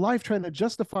spending your life trying to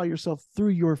justify yourself through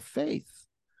your faith.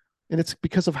 And it's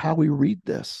because of how we read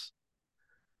this.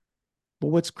 But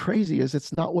what's crazy is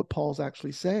it's not what Paul's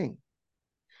actually saying.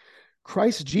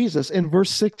 Christ Jesus, in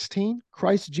verse 16,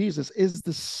 Christ Jesus is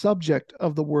the subject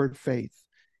of the word faith.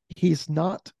 He's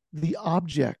not the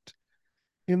object.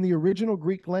 In the original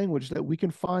Greek language that we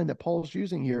can find that Paul's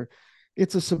using here,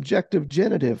 it's a subjective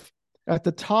genitive. At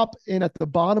the top and at the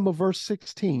bottom of verse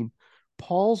 16,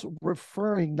 Paul's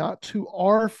referring not to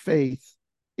our faith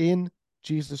in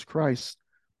Jesus Christ,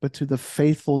 but to the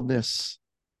faithfulness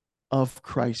of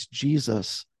Christ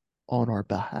Jesus on our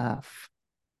behalf.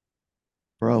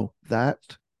 Bro, that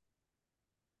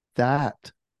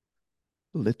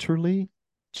literally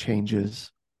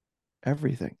changes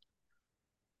everything.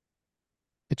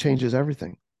 It changes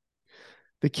everything.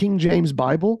 The King James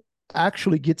Bible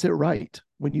actually gets it right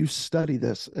when you study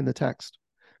this in the text.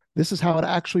 This is how it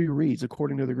actually reads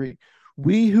according to the Greek.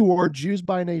 We who are Jews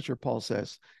by nature, Paul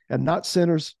says, and not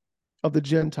sinners of the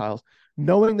Gentiles,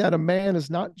 knowing that a man is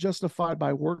not justified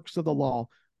by works of the law,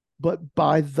 but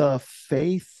by the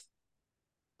faith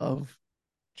of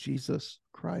Jesus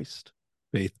Christ.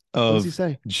 Faith What does he of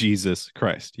say? Jesus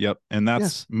Christ. Yep. And that's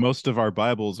Yes. most of our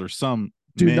Bibles, or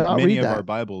Do not many read of our that.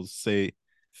 Bibles say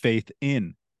faith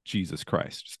in Jesus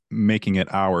Christ, making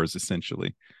it ours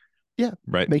essentially. Yeah.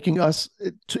 Right. Making us,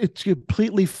 it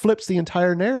completely flips the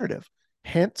entire narrative.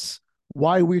 Hence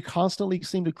why we constantly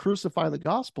seem to crucify the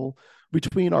gospel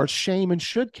between our shame and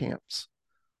should camps.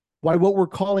 Why what we're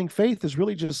calling faith is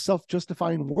really just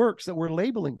self-justifying works that we're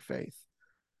labeling faith.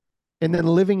 And then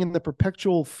living in the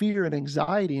perpetual fear and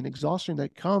anxiety and exhaustion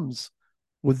that comes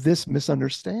with this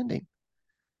misunderstanding.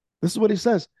 This is what he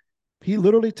says. He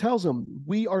literally tells them,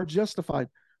 we are justified,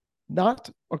 not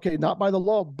by the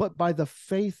law, but by the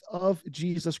faith of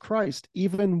Jesus Christ.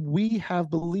 Even we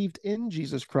have believed in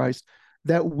Jesus Christ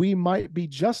that we might be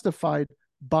justified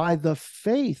by the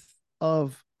faith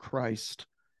of Christ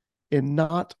and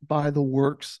not by the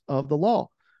works of the law.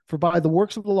 For by the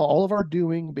works of the law, all of our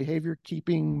doing, behavior,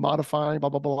 keeping, modifying, blah,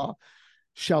 blah, blah,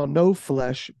 shall no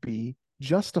flesh be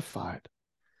justified.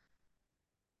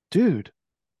 Dude,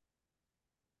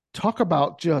 talk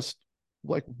about just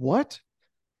like what?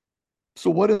 So,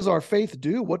 what does our faith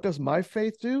do? What does my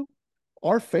faith do?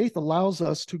 Our faith allows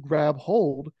us to grab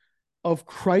hold of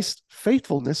Christ's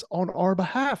faithfulness on our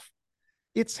behalf.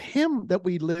 It's Him that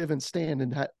we live and stand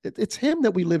and it's Him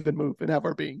that we live and move and have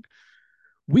our being.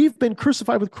 We've been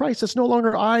crucified with Christ. It's no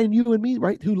longer I and you and me,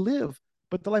 right, who live,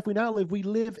 but the life we now live, we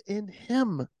live in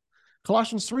Him.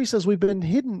 Colossians 3 says we've been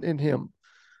hidden in Him.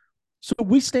 So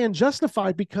we stand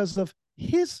justified because of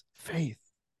His faith.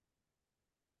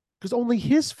 Because only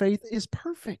His faith is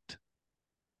perfect.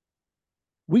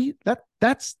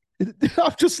 That's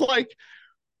I'm just like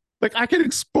I can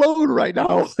explode right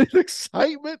now in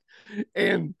excitement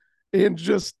and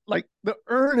just like the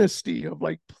earnesty of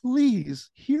like, please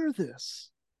hear this.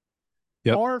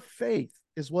 Yep. Our faith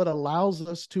is what allows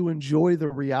us to enjoy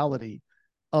the reality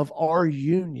of our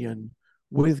union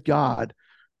with God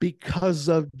because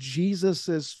of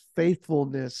Jesus's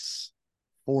faithfulness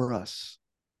for us.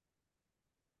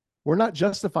 We're not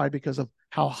justified because of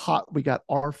how hot we got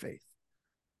our faith.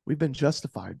 We've been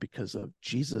justified because of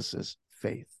Jesus's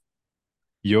faith.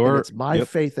 And it's my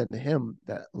faith in Him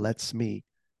that lets me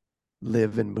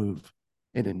live and move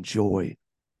and enjoy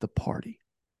the party.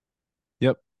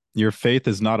 Yep. Your faith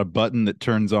is not a button that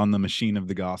turns on the machine of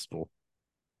the gospel.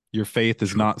 Your faith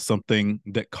is True. not something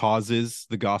that causes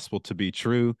the gospel to be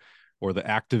true or that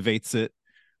activates it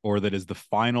or that is the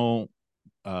final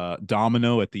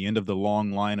domino at the end of the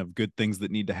long line of good things that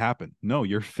need to happen. No,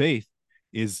 your faith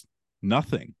is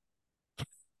nothing.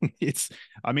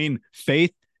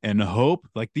 Faith and hope,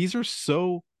 like these are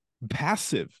so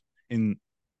passive in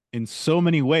so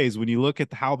many ways when you look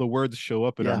at how the words show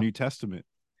up in our New Testament.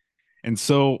 And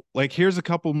so, like, here's a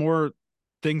couple more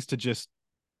things to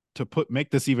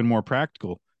make this even more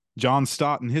practical. John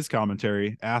Stott in his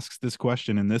commentary asks this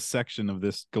question in this section of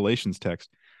this Galatians text.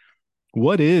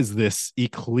 What is this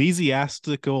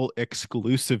ecclesiastical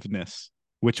exclusiveness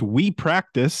which we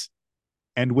practice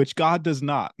and which God does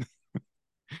not?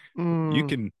 You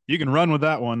can run with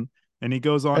that one. And he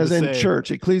goes on as to in say, church.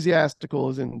 Ecclesiastical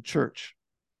is in church.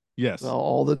 Yes.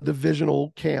 All the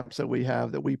divisional camps that we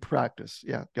have that we practice.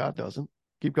 Yeah, God doesn't.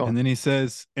 Keep going. And then he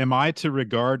says, am I to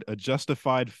regard a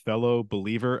justified fellow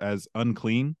believer as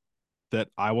unclean, that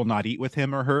I will not eat with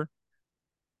him or her?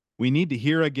 We need to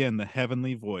hear again the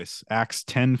heavenly voice, Acts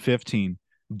 10:15.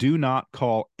 Do not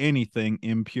call anything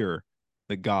impure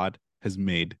that God has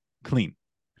made clean.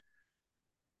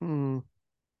 Bro,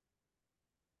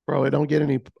 it don't get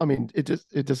any,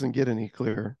 it doesn't get any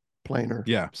clearer, plainer,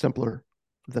 simpler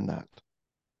than that.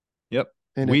 Yep.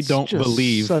 And we it's don't just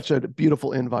believe such a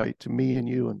beautiful invite to me and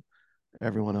you and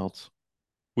everyone else.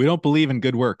 We don't believe in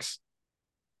good works.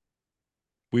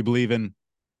 We believe in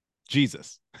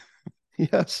Jesus.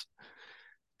 Yes.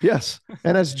 Yes.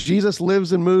 And as Jesus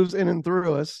lives and moves in and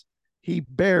through us, he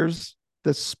bears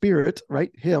the Spirit,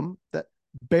 right? Him that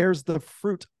bears the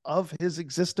fruit of his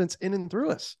existence in and through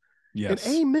us. Yes.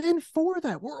 And amen for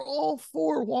that. We're all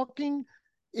for walking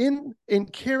in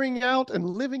and carrying out and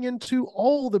living into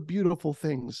all the beautiful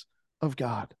things of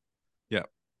God. Yeah.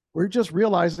 We're just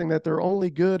realizing that they're only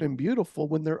good and beautiful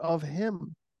when they're of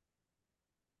him.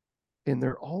 And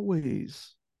they're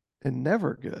always and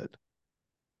never good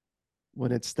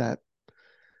when it's that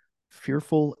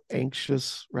fearful,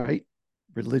 anxious, right?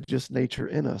 Religious nature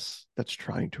in us that's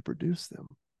trying to produce them.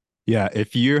 Yeah.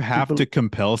 If you have to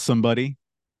compel somebody,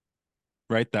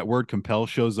 right? That word compel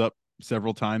shows up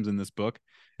several times in this book.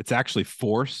 It's actually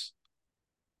force.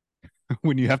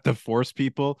 When you have to force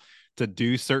people to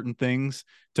do certain things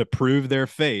to prove their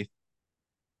faith,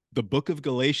 the book of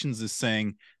Galatians is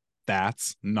saying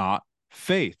that's not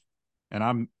faith. And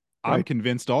I'm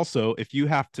convinced also, if you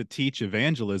have to teach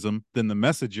evangelism, then the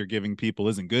message you're giving people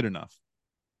isn't good enough.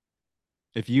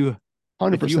 If you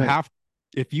 100%.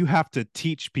 if you have to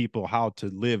teach people how to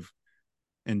live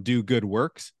and do good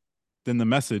works, then the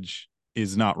message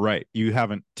is not right. You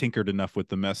haven't tinkered enough with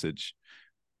the message.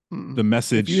 The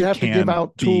message if you have to give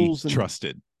out tools and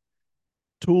trusted.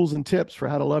 Tools and tips for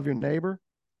how to love your neighbor,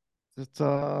 it's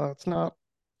not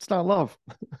love.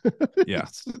 Yeah.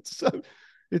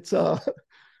 it's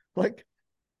like,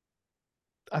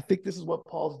 I think this is what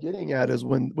Paul's getting at, is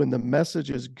when the message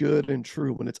is good and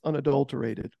true, when it's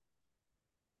unadulterated.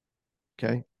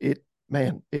 Okay.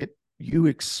 You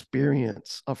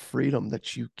experience a freedom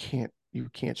that you can't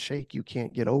shake, you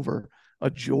can't get over, a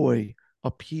joy,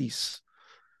 a peace.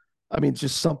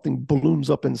 Just something blooms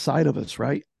up inside of us,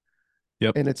 right?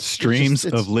 Yep. And it's streams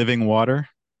of living water.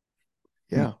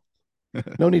 Yeah.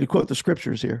 No need to quote the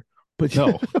scriptures here, but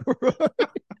no.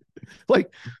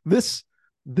 Like this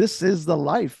is the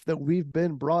life that we've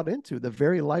been brought into, the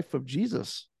very life of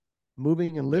Jesus,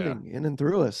 moving and living in and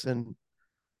through us. And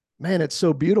man, it's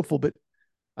so beautiful. But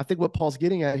I think what Paul's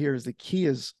getting at here is the key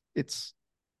is it's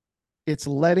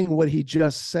letting what he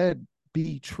just said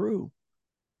be true.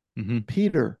 Mm-hmm.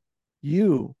 Peter,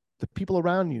 you, the people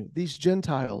around you, these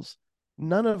Gentiles,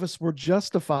 none of us were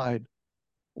justified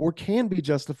or can be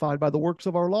justified by the works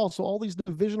of our law. So all these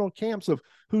divisional camps of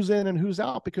who's in and who's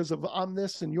out because of I'm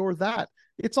this and you're that,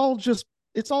 it's all just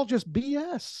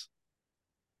BS.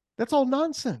 That's all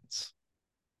nonsense.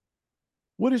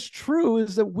 What is true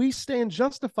is that we stand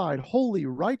justified, holy,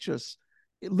 righteous,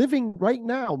 living right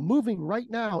now, moving right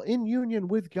now in union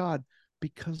with God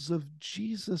because of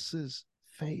Jesus's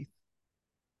faith.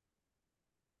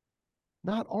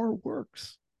 Not our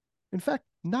works. In fact,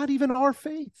 not even our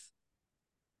faith.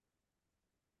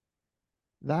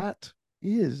 That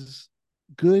is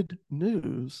good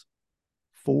news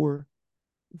for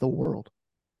the world.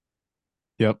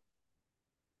 Yep.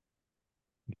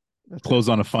 Close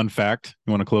on a fun fact.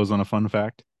 You want to close on a fun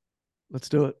fact? Let's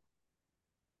do it.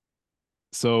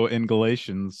 So in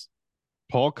Galatians,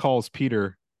 Paul calls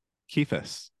Peter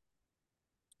Cephas.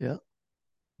 Yeah.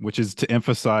 Which is to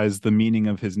emphasize the meaning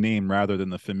of his name rather than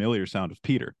the familiar sound of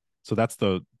Peter. So that's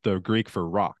the Greek for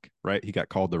rock, right? He got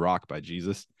called the rock by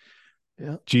Jesus.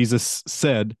 Yeah. Jesus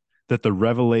said that the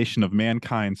revelation of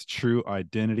mankind's true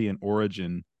identity and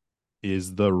origin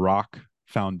is the rock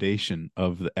foundation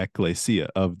of the ecclesia,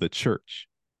 of the church.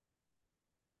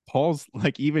 Paul's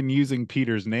like even using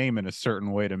Peter's name in a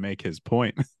certain way to make his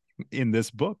point in this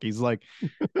book. He's like,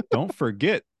 don't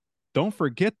forget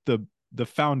the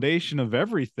foundation of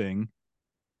everything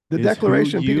The is who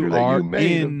declaration, you Peter, that are you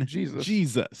made in of Jesus.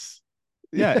 Jesus.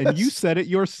 Yeah, Yes. and you said it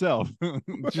yourself.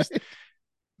 Just Right.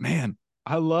 man,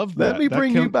 I love Let that. me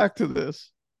bring you back to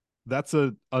this. That's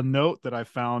a note that I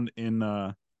found in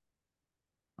I'm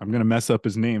gonna mess up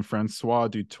his name, Francois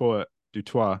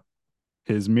Dutoit.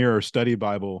 His Mirror Study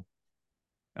Bible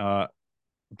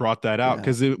brought that out,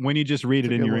 because when you just read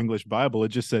it in your English Bible, it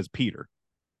just says Peter,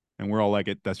 and we're all like,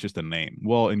 that's just a name.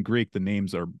 Well, in Greek, the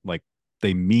names are like,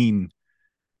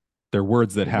 they're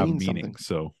words that have meaning.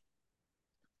 So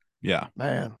yeah,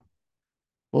 man.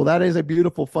 Well, that is a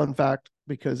beautiful fun fact,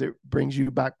 because it brings you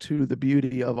back to the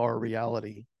beauty of our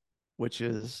reality, which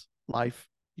is life,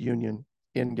 union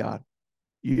in God.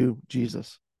 You,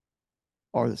 Jesus,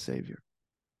 are the Savior.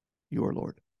 You are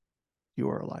Lord. You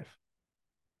are alive.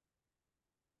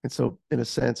 And so, in a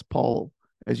sense, Paul,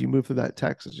 as you move through that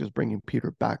text, is just bringing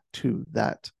Peter back to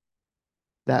that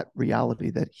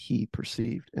reality that he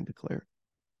perceived and declared.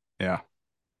 Yeah.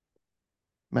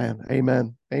 Man,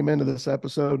 amen. Amen to this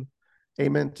episode.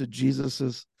 Amen to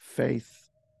Jesus's faith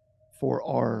for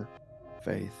our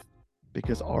faith,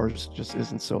 because ours just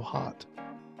isn't so hot.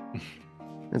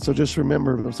 And so just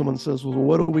remember, when someone says, well,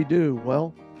 what do we do?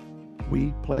 Well,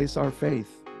 we place our faith,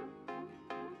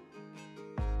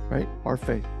 right? Our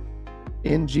faith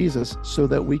in Jesus, so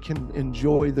that we can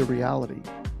enjoy the reality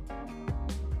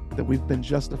that we've been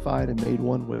justified and made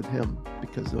one with him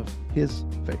because of his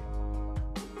faith.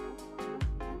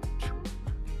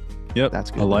 Yep.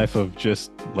 That's good. A life of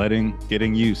just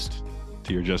getting used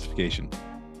to your justification.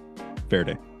 Fair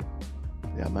day.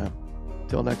 Yeah, man.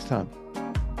 Till next time.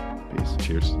 Peace.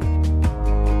 Cheers.